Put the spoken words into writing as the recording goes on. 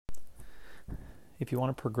if you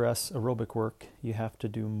want to progress aerobic work, you have to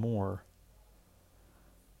do more.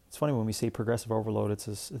 It's funny when we say progressive overload, it's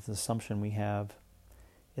an assumption we have,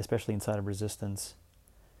 especially inside of resistance,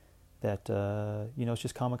 that, it's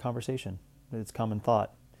just common conversation. It's common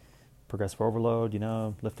thought. Progressive overload,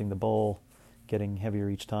 lifting the bull, getting heavier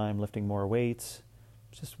each time, lifting more weights.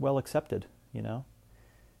 It's just well accepted,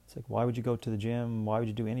 It's like, why would you go to the gym? Why would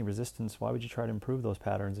you do any resistance? Why would you try to improve those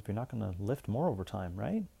patterns if you're not going to lift more over time,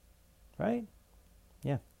 right? Right?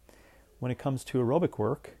 Yeah. When it comes to aerobic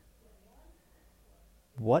work,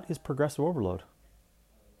 what is progressive overload?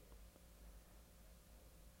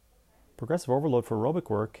 Progressive overload for aerobic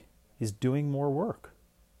work is doing more work.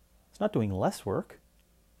 It's not doing less work.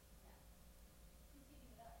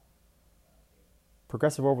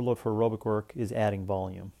 Progressive overload for aerobic work is adding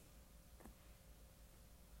volume.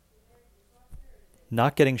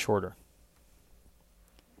 Not getting shorter.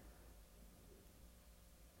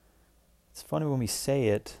 It's funny when we say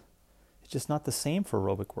it, it's just not the same for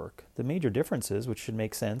aerobic work. The major differences, which should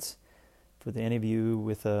make sense for any of you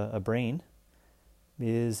with a brain,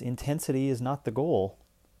 is intensity is not the goal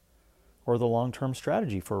or the long-term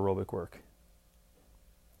strategy for aerobic work.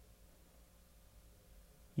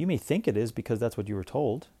 You may think it is because that's what you were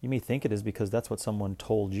told. You may think it is because that's what someone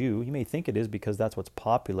told you. You may think it is because that's what's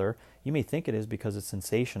popular. You may think it is because it's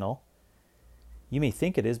sensational. You may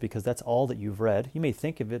think it is because that's all that you've read. You may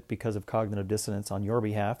think of it because of cognitive dissonance on your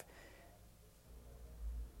behalf.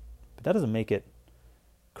 But that doesn't make it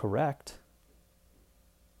correct.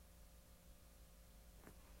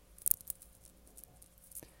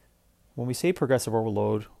 When we say progressive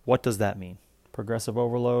overload, what does that mean? Progressive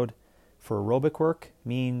overload for aerobic work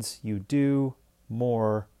means you do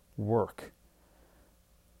more work,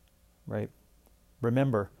 right?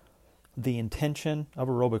 Remember, the intention of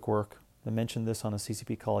aerobic work, I mentioned this on a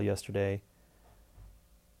CCP call yesterday,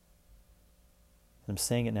 I'm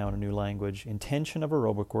saying it now in a new language, intention of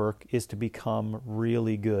aerobic work is to become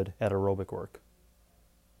really good at aerobic work.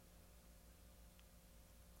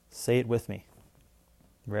 Say it with me.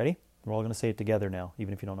 Ready? We're all going to say it together now,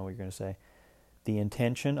 even if you don't know what you're going to say. The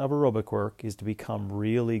intention of aerobic work is to become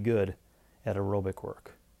really good at aerobic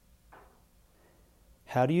work.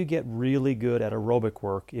 How do you get really good at aerobic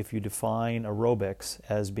work if you define aerobics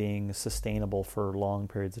as being sustainable for long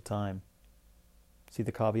periods of time? See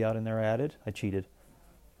the caveat in there I added? I cheated,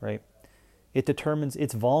 right? It determines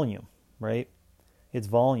its volume, right? Its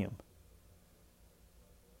volume.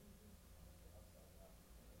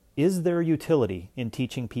 Is there utility in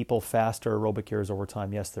teaching people faster aerobic years over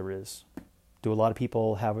time? Yes, there is. Do a lot of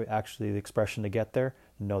people have actually the expression to get there?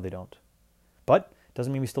 No, they don't. But it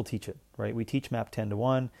doesn't mean we still teach it, right? We teach MAP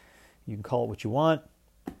 10-1. You can call it what you want.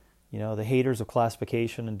 The haters of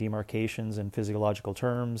classification and demarcations and physiological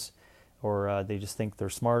terms, or they just think they're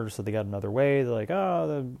smarter, so they got another way. They're like,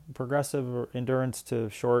 the progressive endurance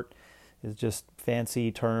to short is just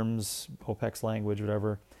fancy terms, OPEX language,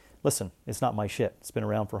 whatever. Listen, it's not my shit. It's been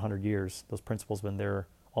around for 100 years. Those principles have been there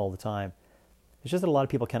all the time. It's just that a lot of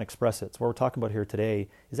people can't express it. So what we're talking about here today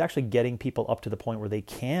is actually getting people up to the point where they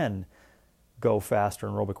can go faster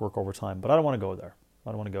in aerobic work over time. But I don't want to go there.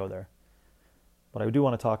 What I do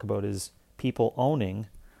want to talk about is people owning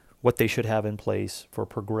what they should have in place for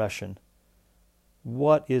progression.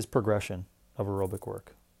 What is progression of aerobic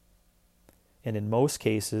work? And in most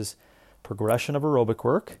cases, progression of aerobic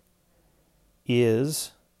work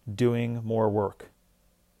is doing more work.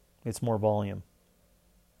 It's more volume.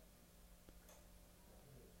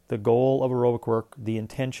 The goal of aerobic work, the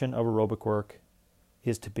intention of aerobic work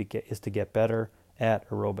is to get better at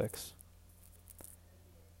aerobics.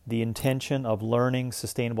 The intention of learning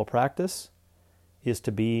sustainable practice is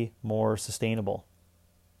to be more sustainable.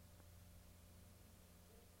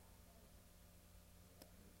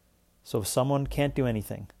 So if someone can't do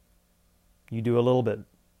anything, you do a little bit.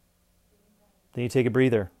 Then you take a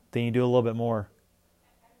breather. Then you do a little bit more.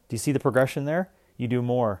 Do you see the progression there? You do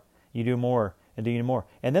more. You do more. And do more.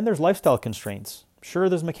 And then there's lifestyle constraints. Sure,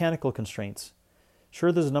 there's mechanical constraints. Sure,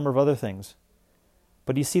 there's a number of other things.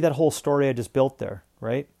 But you see that whole story I just built there,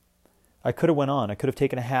 right? I could have went on. I could have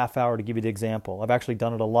taken a half hour to give you the example. I've actually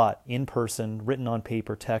done it a lot, in person, written on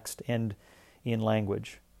paper, text, and in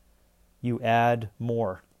language. You add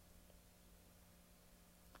more.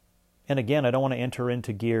 And again, I don't want to enter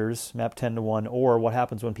into gears, MAP 10-1, or what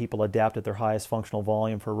happens when people adapt at their highest functional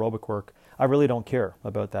volume for aerobic work. I really don't care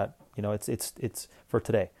about that. It's for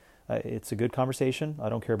today. It's a good conversation. I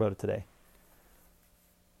don't care about it today.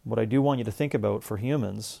 What I do want you to think about for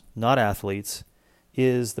humans, not athletes,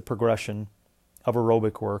 is the progression of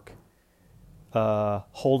aerobic work,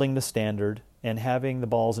 holding the standard and having the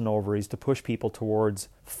balls and ovaries to push people towards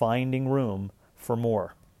finding room for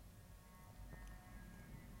more.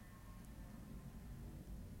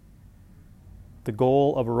 The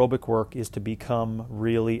goal of aerobic work is to become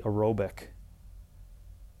really aerobic.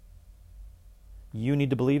 You need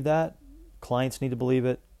to believe that. Clients need to believe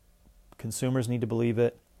it. Consumers need to believe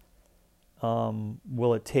it.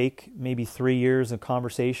 Will it take maybe 3 years of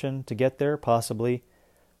conversation to get there? Possibly.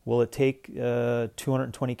 Will it take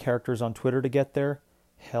 220 characters on Twitter to get there?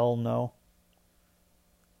 Hell no.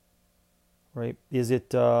 Right? Is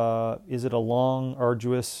it a long,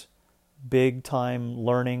 arduous, big time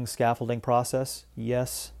learning, scaffolding process?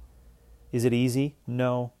 Yes. Is it easy?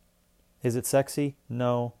 No. Is it sexy?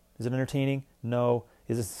 No. Is it entertaining? No.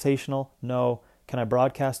 Is it sensational? No. Can I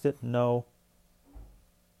broadcast it? No.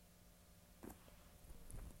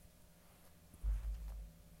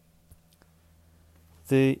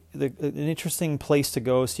 An interesting place to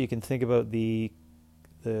go, so you can think about the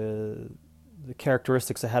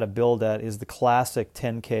characteristics of how to build that, is the classic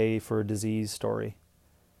 10K for a disease story.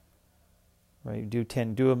 Right?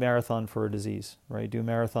 Do a marathon for a disease. Right? Do a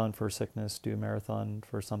marathon for sickness. Do a marathon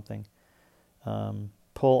for something. Pull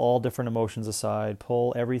all different emotions aside.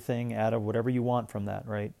 Pull everything out of whatever you want from that.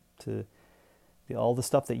 Right? All the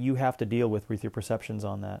stuff that you have to deal with your perceptions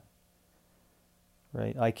on that.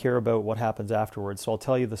 Right? I care about what happens afterwards, so I'll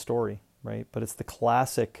tell you the story, right? But it's the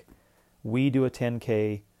classic, we do a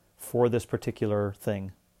 10K for this particular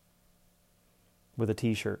thing with a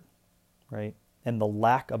t-shirt, right? And the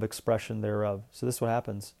lack of expression thereof. So this is what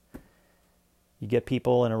happens. You get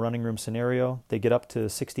people in a running room scenario, they get up to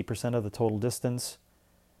 60% of the total distance,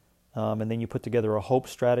 and then you put together a hope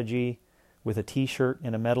strategy with a t-shirt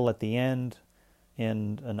and a medal at the end,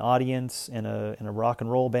 and an audience and a rock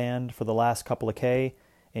and roll band for the last couple of K,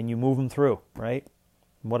 and you move them through, right?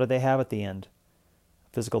 And what do they have at the end?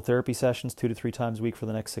 Physical therapy sessions 2 to 3 times a week for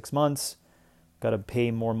the next 6 months. Got to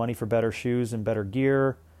pay more money for better shoes and better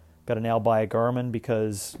gear. Got to now buy a Garmin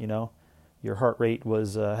because, your heart rate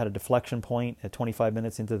was had a deflection point at 25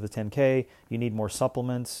 minutes into the 10K. You need more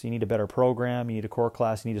supplements. You need a better program. You need a core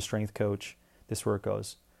class. You need a strength coach. This is where it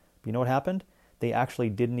goes. But you know what happened? They actually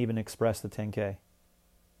didn't even express the 10K.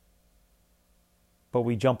 But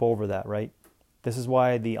we jump over that, right? This is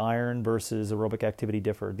why the iron versus aerobic activity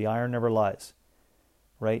differ. The iron never lies,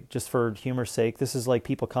 right? Just for humor's sake, this is like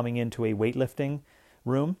people coming into a weightlifting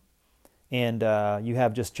room, and you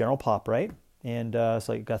have just general pop, right? And it's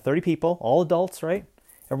like, you got 30 people, all adults, right?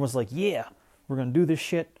 Everyone's like, yeah, we're going to do this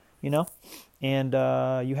shit, And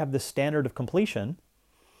you have this standard of completion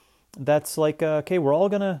that's like, okay, we're all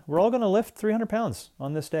gonna lift 300 pounds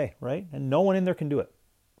on this day, right? And no one in there can do it,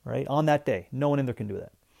 right? On that day, no one in there can do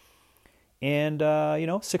that. And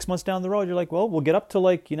 6 months down the road, you're like, well, we'll get up to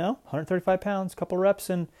 135 pounds, couple reps,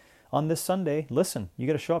 and on this Sunday, listen, you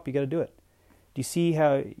got to show up, you got to do it. Do you see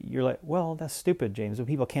how you're like, well, that's stupid, James, but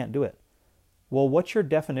people can't do it? Well, what's your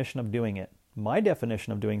definition of doing it? My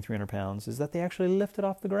definition of doing 300 pounds is that they actually lift it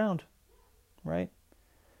off the ground, right?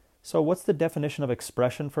 So what's the definition of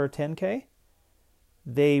expression for a 10K?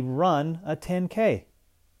 They run a 10K.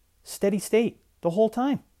 Steady state the whole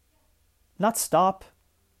time. Not stop.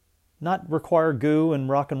 Not require goo and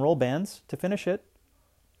rock and roll bands to finish it.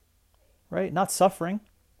 Right? Not suffering.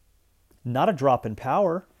 Not a drop in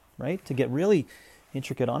power, right? To get really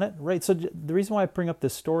intricate on it. Right? So the reason why I bring up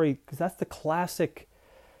this story, because that's the classic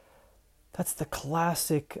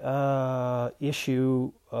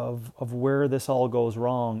issue of where this all goes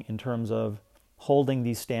wrong in terms of holding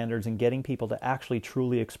these standards and getting people to actually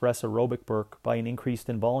truly express aerobic work by an increase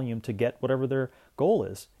in volume to get whatever their goal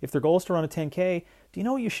is. If their goal is to run a 10K, do you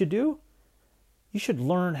know what you should do? You should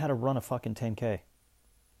learn how to run a fucking 10K.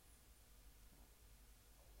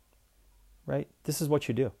 Right? This is what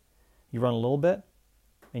you do. You run a little bit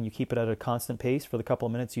and you keep it at a constant pace for the couple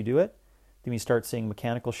of minutes you do it. Then you start seeing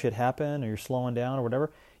mechanical shit happen, or you're slowing down or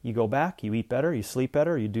whatever. You go back, you eat better, you sleep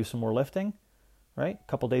better, you do some more lifting, right? A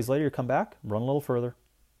couple days later, you come back, run a little further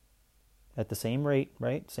at the same rate,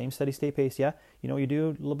 right? Same steady state pace, yeah. You know what you do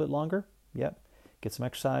a little bit longer? Yep. Get some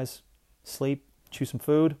exercise, sleep, chew some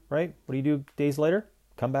food, right? What do you do days later?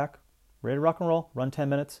 Come back, ready to rock and roll, run 10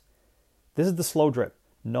 minutes. This is the slow drip.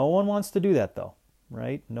 No one wants to do that though,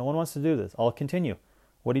 right? No one wants to do this. I'll continue.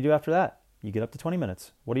 What do you do after that? You get up to 20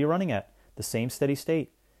 minutes. What are you running at? The same steady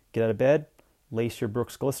state. Get out of bed, lace your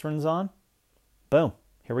Brooks Glycerins on. Boom.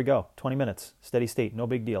 Here we go. 20 minutes. Steady state. No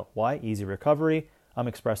big deal. Why? Easy recovery. I'm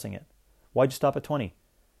expressing it. Why'd you stop at 20?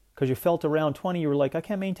 Because you felt around 20, you were like, I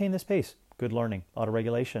can't maintain this pace. Good learning.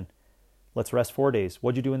 Autoregulation. Let's rest 4 days.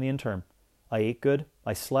 What'd you do in the interim? I ate good.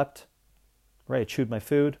 I slept. Right. I chewed my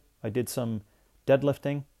food. I did some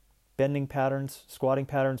deadlifting, bending patterns, squatting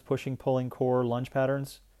patterns, pushing, pulling, core, lunge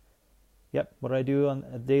patterns. Yep. What did I do on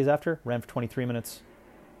the days after? Ran for 23 minutes.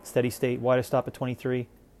 Steady state. Why did I stop at 23?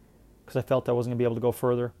 Because I felt I wasn't going to be able to go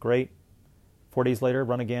further. Great. 4 days later,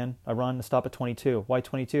 run again. I run and stop at 22. Why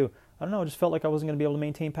 22? I don't know. I just felt like I wasn't going to be able to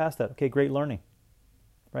maintain past that. Okay, great learning.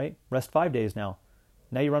 Right? Rest 5 days now.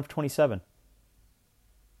 Now you run for 27.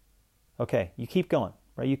 Okay, you keep going.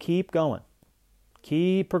 Right? You keep going.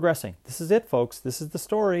 Keep progressing. This is it, folks. This is the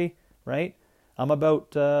story. Right? I'm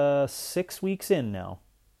about 6 weeks in now.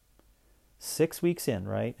 6 weeks in,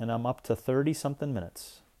 right? And I'm up to 30-something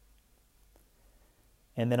minutes.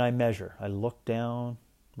 And then I measure. I look down,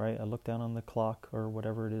 right? I look down on the clock or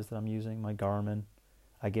whatever it is that I'm using, my Garmin.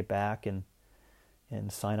 I get back and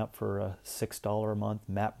sign up for a $6 a month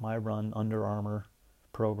Map My Run Under Armour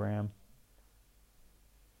program.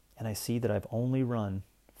 And I see that I've only run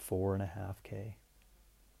 4.5K.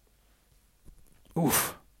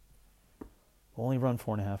 Oof. Only run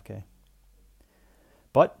 4.5K.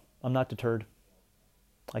 But I'm not deterred.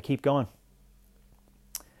 I keep going.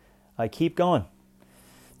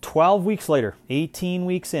 12 weeks later, 18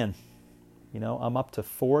 weeks in, I'm up to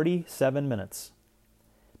 47 minutes.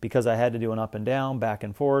 Because I had to do an up and down, back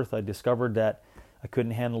and forth, I discovered that I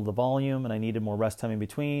couldn't handle the volume and I needed more rest time in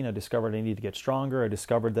between. I discovered I needed to get stronger. I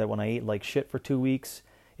discovered that when I ate like shit for 2 weeks,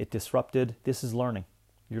 it disrupted. This is learning.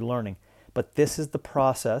 You're learning. But this is the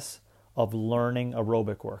process of learning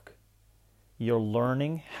aerobic work. You're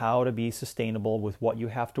learning how to be sustainable with what you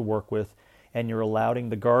have to work with, and you're allowing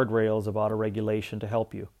the guardrails of autoregulation to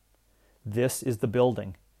help you. This is the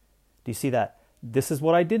building. Do you see that? This is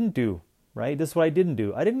what I didn't do, right? This is what I didn't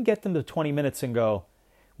do. I didn't get them to 20 minutes and go,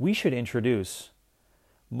 we should introduce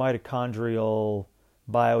mitochondrial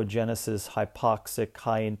biogenesis, hypoxic,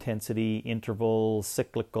 high-intensity, interval,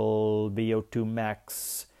 cyclical, VO2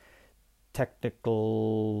 max,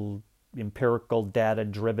 technical, empirical,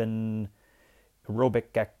 data-driven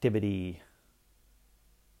aerobic activity.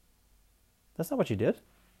 That's not what you did.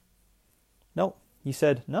 No, you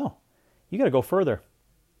said, no, you got to go further.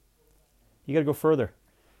 You got to go further.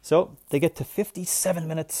 So they get to 57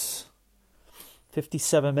 minutes.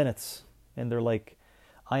 57 minutes. And they're like,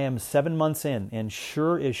 I am 7 months in, and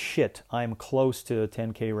sure as shit, I'm close to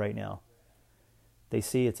 10K right now. They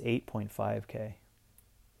see it's 8.5K.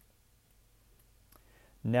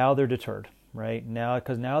 Now they're deterred, right? Now,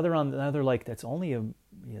 because now they're like, it's only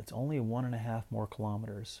 1.5 more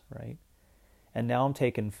kilometers, right? And now I'm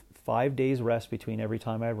taking 5 days rest between every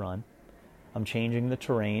time I run. I'm changing the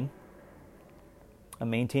terrain. I'm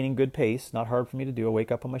maintaining good pace. Not hard for me to do. I wake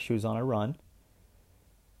up, put my shoes on, I run.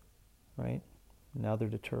 Right? Now they're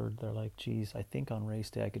deterred. They're like, geez, I think on race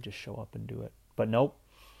day I could just show up and do it. But nope.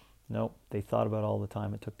 They thought about all the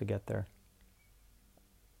time it took to get there.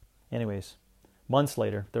 Anyways, months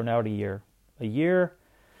later, they're now at a year. A year,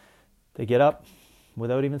 they get up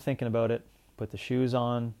without even thinking about it, put the shoes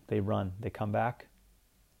on, they run. They come back,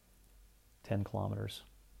 10 kilometers.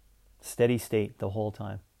 Steady state the whole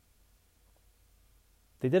time.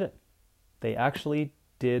 They did it. They actually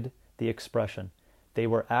did the expression. They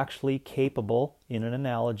were actually capable, in an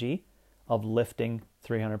analogy, of lifting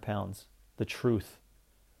 300 pounds. The truth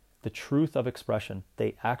of expression.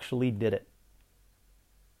 They actually did it.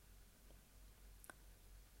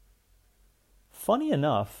 Funny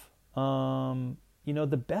enough,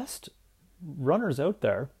 the best runners out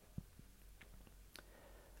there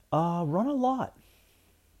run a lot.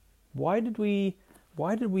 Why did we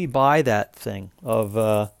buy that thing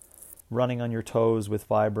of running on your toes with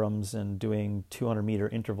Vibrams and doing 200-meter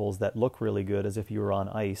intervals that look really good as if you were on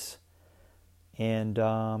ice, and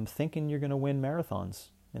thinking you're going to win marathons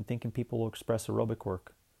and thinking people will express aerobic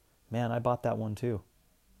work? Man, I bought that one too.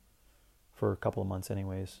 For a couple of months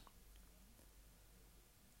anyways.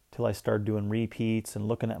 Till I started doing repeats and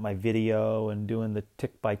looking at my video and doing the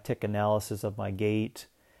tick-by-tick analysis of my gait.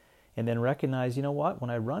 And then recognize, you know what? When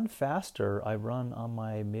I run faster, I run on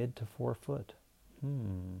my mid to forefoot.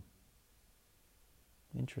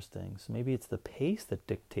 Interesting. So maybe it's the pace that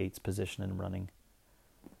dictates position in running.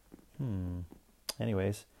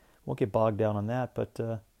 Anyways, won't get bogged down on that, but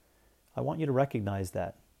I want you to recognize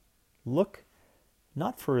that. Look,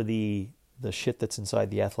 not for the shit that's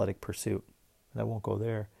inside the athletic pursuit, and I won't go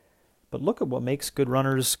there, but look at what makes good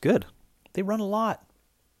runners good. They run a lot.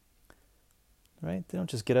 Right? They don't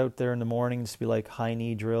just get out there in the morning and just be like high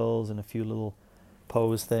knee drills and a few little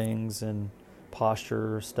pose things and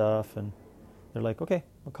posture stuff, and they're like, okay,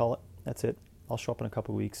 I'll call it. That's it. I'll show up in a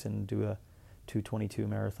couple of weeks and do a 2:22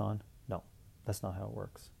 marathon. No, that's not how it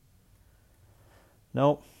works.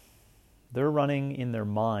 No, they're running in their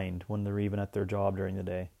mind when they're even at their job during the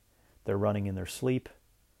day. They're running in their sleep,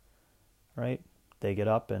 right? They get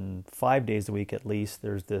up, and 5 days a week at least,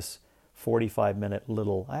 there's this 45-minute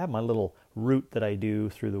I have my little route that I do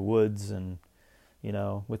through the woods and,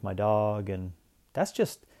 with my dog. And that's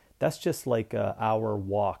just like an hour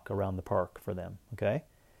walk around the park for them. Okay.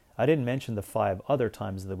 I didn't mention the 5 other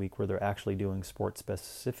times of the week where they're actually doing sport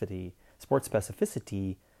specificity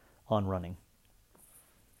on running.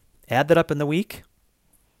 Add that up in the week.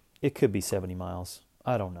 It could be 70 miles.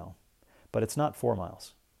 I don't know. But it's not 4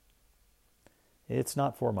 miles. It's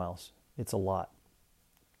not 4 miles. It's a lot.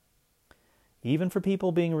 Even for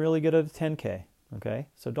people being really good at a 10K. Okay?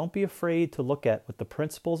 So don't be afraid to look at what the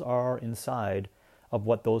principles are inside of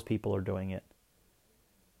what those people are doing it.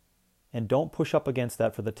 And don't push up against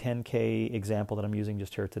that for the 10K example that I'm using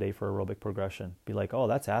just here today for aerobic progression. Be like, oh,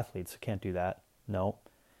 that's athletes. I can't do that. No.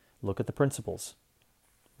 Look at the principles.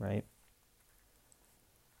 Right?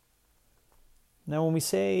 Now, when we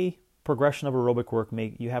say progression of aerobic work,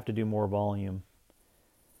 you have to do more volume.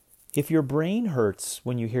 If your brain hurts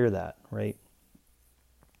when you hear that, right?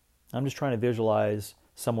 I'm just trying to visualize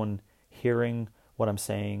someone hearing what I'm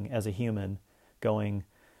saying as a human going,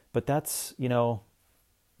 but that's, no,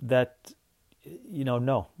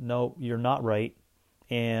 you're not right.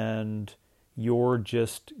 And you're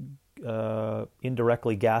just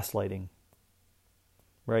indirectly gaslighting,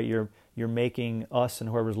 right? You're making us and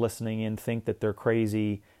whoever's listening in think that they're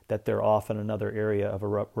crazy, that they're off in another area of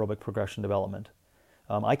aerobic progression development.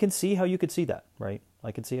 I can see how you could see that, right?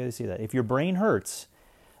 I can see how you see that. If your brain hurts,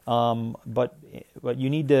 but you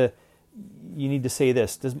need to say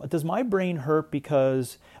this. Does my brain hurt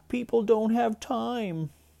because people don't have time?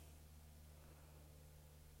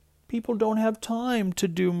 People don't have time to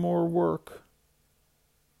do more work.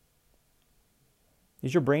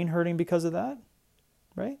 Is your brain hurting because of that?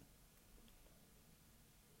 Right?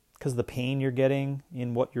 Because the pain you're getting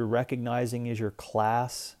in what you're recognizing is your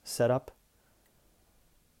class setup.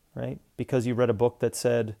 Right? Because you read a book that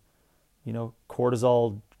said,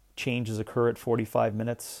 cortisol changes occur at 45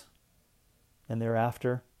 minutes and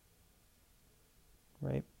thereafter.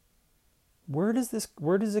 Right? Where does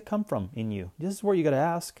it come from in you? This is where you got to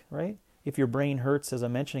ask, right? If your brain hurts, as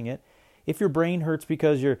I'm mentioning it, if your brain hurts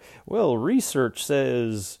because research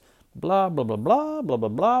says blah, blah, blah, blah, blah, blah,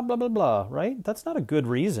 blah, blah, blah, blah, right? That's not a good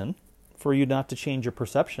reason for you not to change your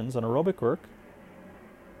perceptions on aerobic work.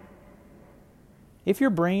 If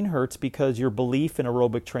your brain hurts because your belief in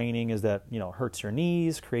aerobic training is that, hurts your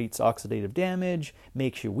knees, creates oxidative damage,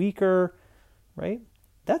 makes you weaker, right?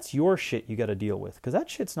 That's your shit you got to deal with, because that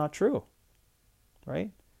shit's not true,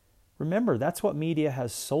 right? Remember, that's what media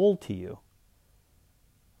has sold to you,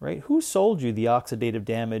 right? Who sold you the oxidative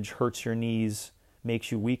damage, hurts your knees,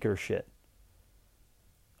 makes you weaker shit?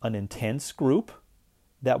 An intense group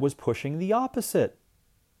that was pushing the opposite.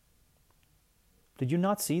 Did you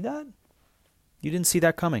not see that? You didn't see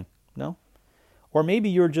that coming, no? Or maybe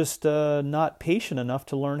you're just not patient enough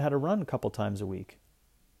to learn how to run a couple times a week,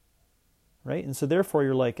 right? And so therefore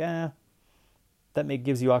you're like, that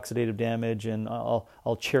gives you oxidative damage, and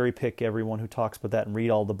I'll cherry pick everyone who talks about that and read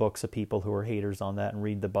all the books of people who are haters on that, and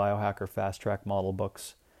read the biohacker fast track model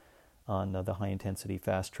books on the high intensity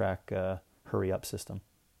fast track hurry up system,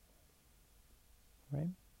 right?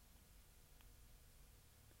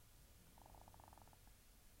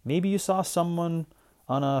 Maybe you saw someone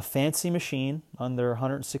on a fancy machine on their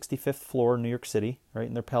 165th floor in New York City, right,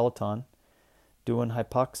 in their Peloton, doing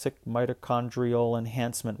hypoxic mitochondrial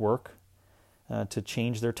enhancement work to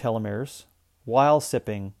change their telomeres while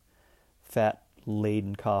sipping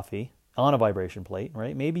fat-laden coffee on a vibration plate,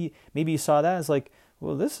 right? Maybe you saw that as like,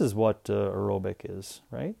 well, this is what aerobic is,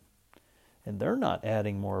 right? And they're not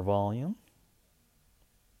adding more volume.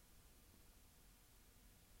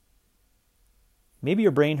 Maybe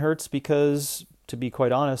your brain hurts because, to be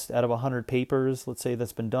quite honest, out of 100 papers, let's say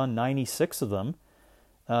that's been done, 96 of them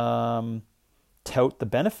tout the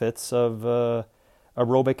benefits of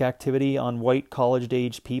aerobic activity on white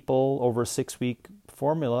college-aged people over a 6-week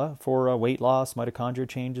formula for weight loss, mitochondria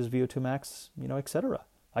changes, VO2 max, etc.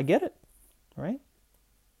 I get it, right?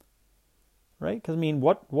 Right? Because,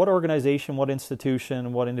 what organization, what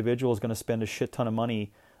institution, what individual is going to spend a shit ton of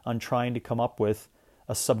money on trying to come up with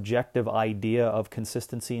a subjective idea of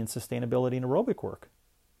consistency and sustainability in aerobic work?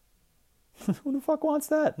 Who the fuck wants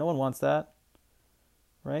that? No one wants that,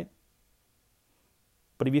 right?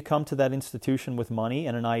 But if you come to that institution with money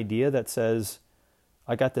and an idea that says,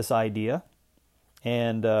 I got this idea,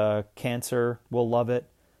 and cancer will love it,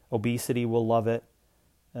 obesity will love it,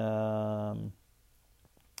 the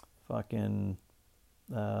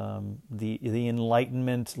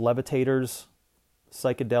enlightenment levitators,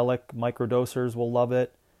 psychedelic microdosers will love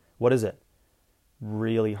it. What is it?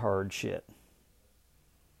 Really hard shit.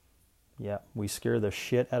 Yeah, we scare the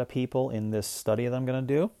shit out of people in this study that I'm going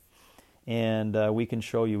to do. And we can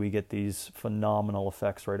show you we get these phenomenal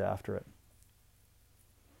effects right after it.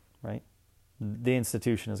 Right? The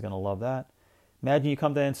institution is going to love that. Imagine you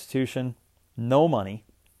come to the institution, no money,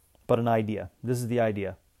 but an idea. This is the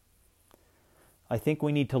idea. I think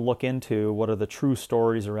we need to look into what are the true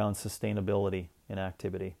stories around sustainability in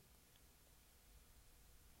activity.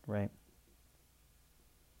 Right?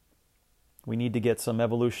 We need to get some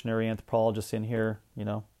evolutionary anthropologists in here,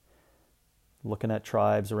 looking at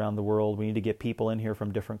tribes around the world. We need to get people in here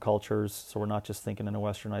from different cultures, so we're not just thinking in a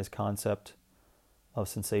westernized concept of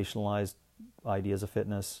sensationalized ideas of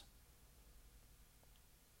fitness.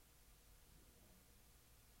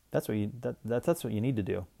 That's what you need to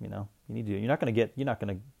do. You need to. You're not going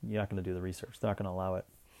to do the research. They're not going to allow it.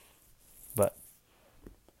 But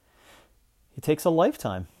it takes a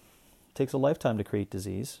lifetime. It takes a lifetime to create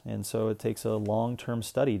disease, and so it takes a long-term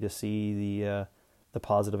study to see the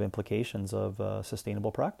positive implications of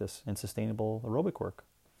sustainable practice and sustainable aerobic work.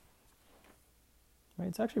 Right?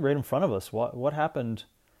 It's actually right in front of us. What happened?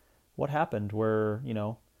 What happened? Where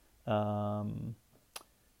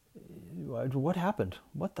what happened?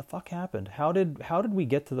 What the fuck happened? How did we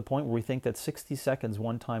get to the point where we think that 60 seconds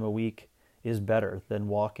one time a week is better than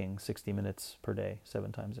walking 60 minutes per day,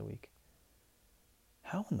 7 times a week?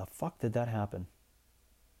 How in the fuck did that happen?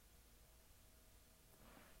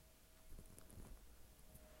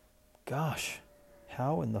 Gosh,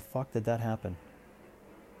 how in the fuck did that happen?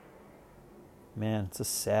 Man, it's a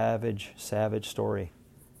savage, savage story.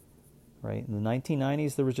 Right? In the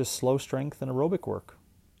 1990s, there was just slow strength and aerobic work.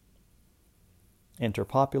 Enter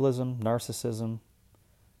populism, narcissism,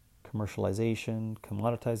 commercialization,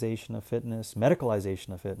 commoditization of fitness, medicalization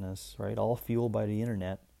of fitness, right? All fueled by the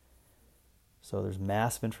internet. So there's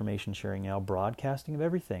massive information sharing now, broadcasting of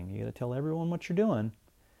everything. You got to tell everyone what you're doing.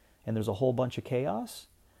 And there's a whole bunch of chaos.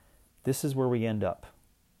 This is where we end up.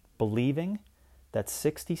 Believing that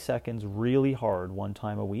 60 seconds really hard one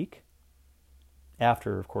time a week,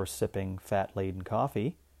 after, of course, sipping fat-laden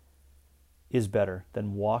coffee, is better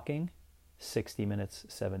than walking 60 minutes,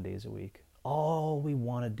 7 days a week. All we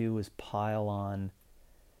want to do is pile on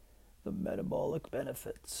the metabolic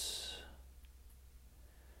benefits.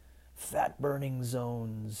 Fat burning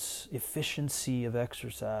zones, efficiency of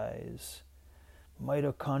exercise,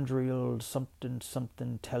 mitochondrial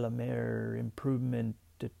something telomere improvement.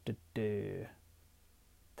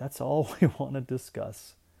 That's all we want to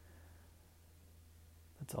discuss.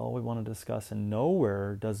 That's all we want to discuss. And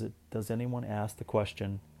nowhere does anyone ask the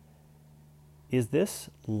question, is this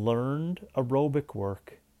learned aerobic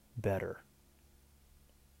work better?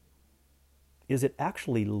 Is it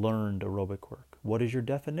actually learned aerobic work? What is your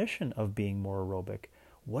definition of being more aerobic?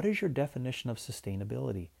 What is your definition of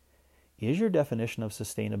sustainability? Is your definition of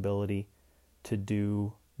sustainability to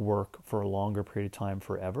do work for a longer period of time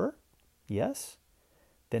forever? Yes?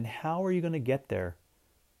 Then how are you going to get there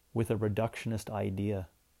with a reductionist idea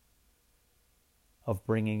of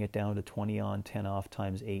bringing it down to 20 on, 10 off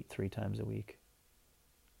times 8, 3 times a week?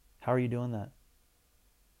 How are you doing that?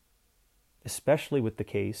 Especially with the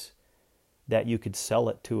case that you could sell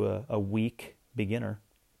it to a weak beginner.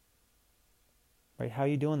 Right? How are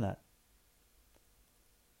you doing that?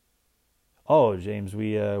 Oh, James,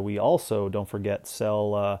 we also, don't forget,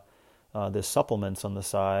 sell the supplements on the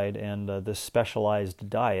side and this specialized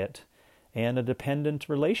diet and a dependent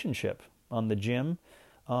relationship on the gym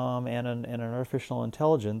and an artificial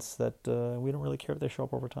intelligence that we don't really care if they show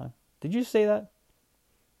up over time. Did you say that?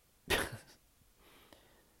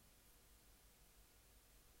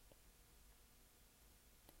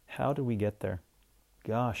 How do we get there?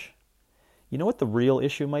 Gosh. You know what the real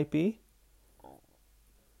issue might be?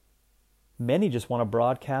 Many just want to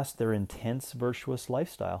broadcast their intense, virtuous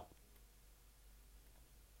lifestyle.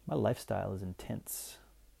 My lifestyle is intense.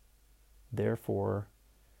 Therefore,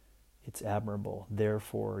 it's admirable.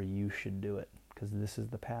 Therefore, you should do it. Because this is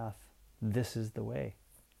the path. This is the way.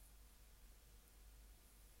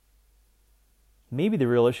 Maybe the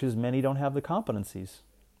real issue is many don't have the competencies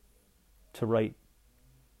to write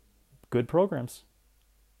good programs.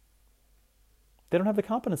 They don't have the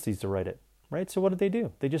competencies to write it, right? So what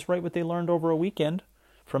do? They just write what they learned over a weekend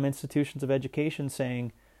from institutions of education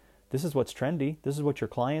saying, this is what's trendy, this is what your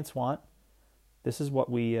clients want, this is what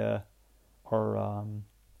we are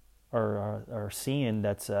seeing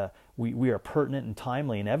that's we are pertinent and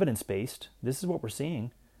timely and evidence-based. This is what we're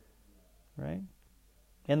seeing, right?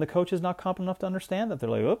 And the coach is not competent enough to understand that. They're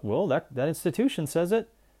like, oh, well, that institution says it.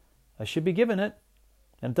 I should be given it.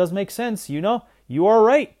 And it does make sense. You are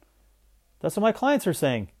right. That's what my clients are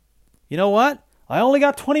saying. You know what? I only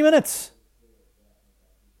got 20 minutes.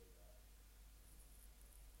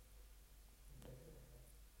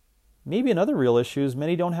 Maybe another real issue is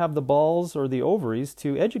many don't have the balls or the ovaries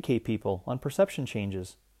to educate people on perception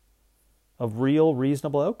changes of real,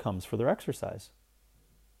 reasonable outcomes for their exercise.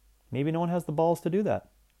 Maybe no one has the balls to do that.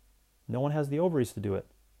 No one has the ovaries to do it.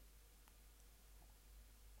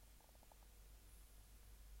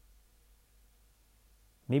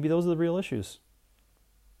 Maybe those are the real issues.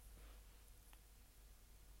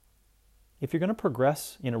 If you're going to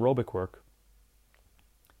progress in aerobic work,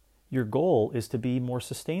 your goal is to be more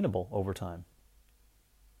sustainable over time.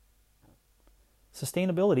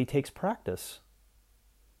 Sustainability takes practice.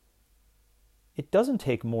 It doesn't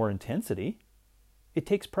take more intensity. It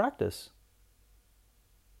takes practice.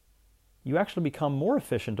 You actually become more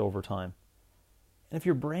efficient over time. And if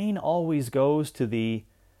your brain always goes to the,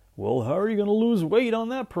 well, how are you going to lose weight on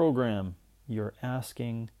that program? You're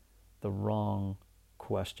asking the wrong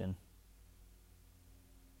question.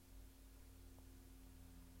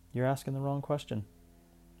 You're asking the wrong question.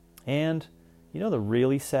 And you know the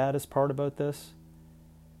really saddest part about this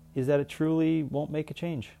is that it truly won't make a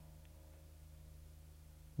change.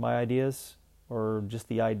 My ideas, or just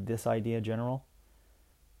this idea in general,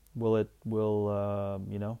 will it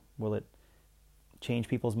change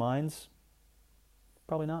people's minds?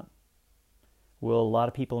 Probably not. Will a lot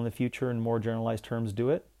of people in the future in more generalized terms do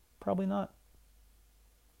it? Probably not.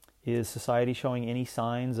 Is society showing any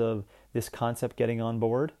signs of this concept getting on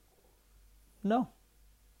board? No.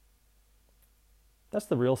 That's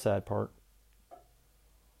the real sad part.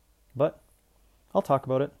 But I'll talk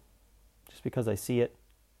about it just because I see it.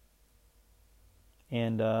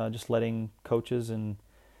 And just letting coaches and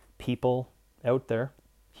people out there,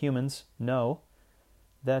 humans, know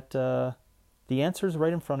that the answer is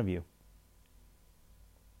right in front of you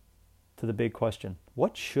to the big question.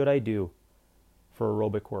 What should I do for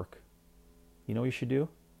aerobic work? You know what you should do?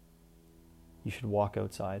 You should walk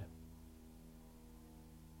outside.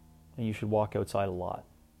 And you should walk outside a lot.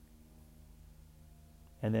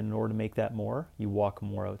 And then in order to make that more, you walk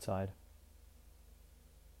more outside.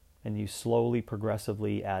 And you slowly,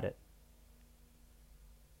 progressively add it.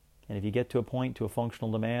 And if you get to a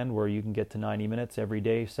functional demand where you can get to 90 minutes every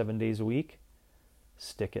day, 7 days a week,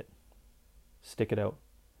 stick it. Stick it out.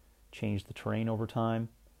 Change the terrain over time.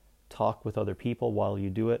 Talk with other people while you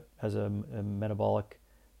do it as a metabolic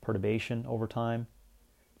perturbation over time.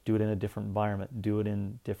 Do it in a different environment. Do it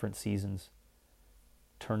in different seasons.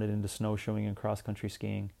 Turn it into snowshoeing and cross-country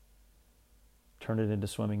skiing. Turn it into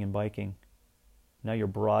swimming and biking. Now you're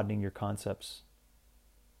broadening your concepts.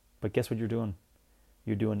 But guess what you're doing?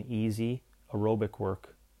 You're doing easy aerobic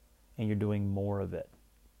work, and you're doing more of it.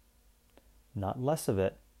 Not less of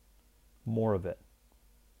it, more of it.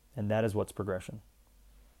 And that is what's progression.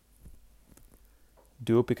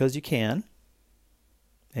 Do it because you can,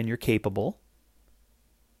 and you're capable,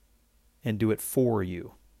 and do it for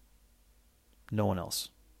you. No one else.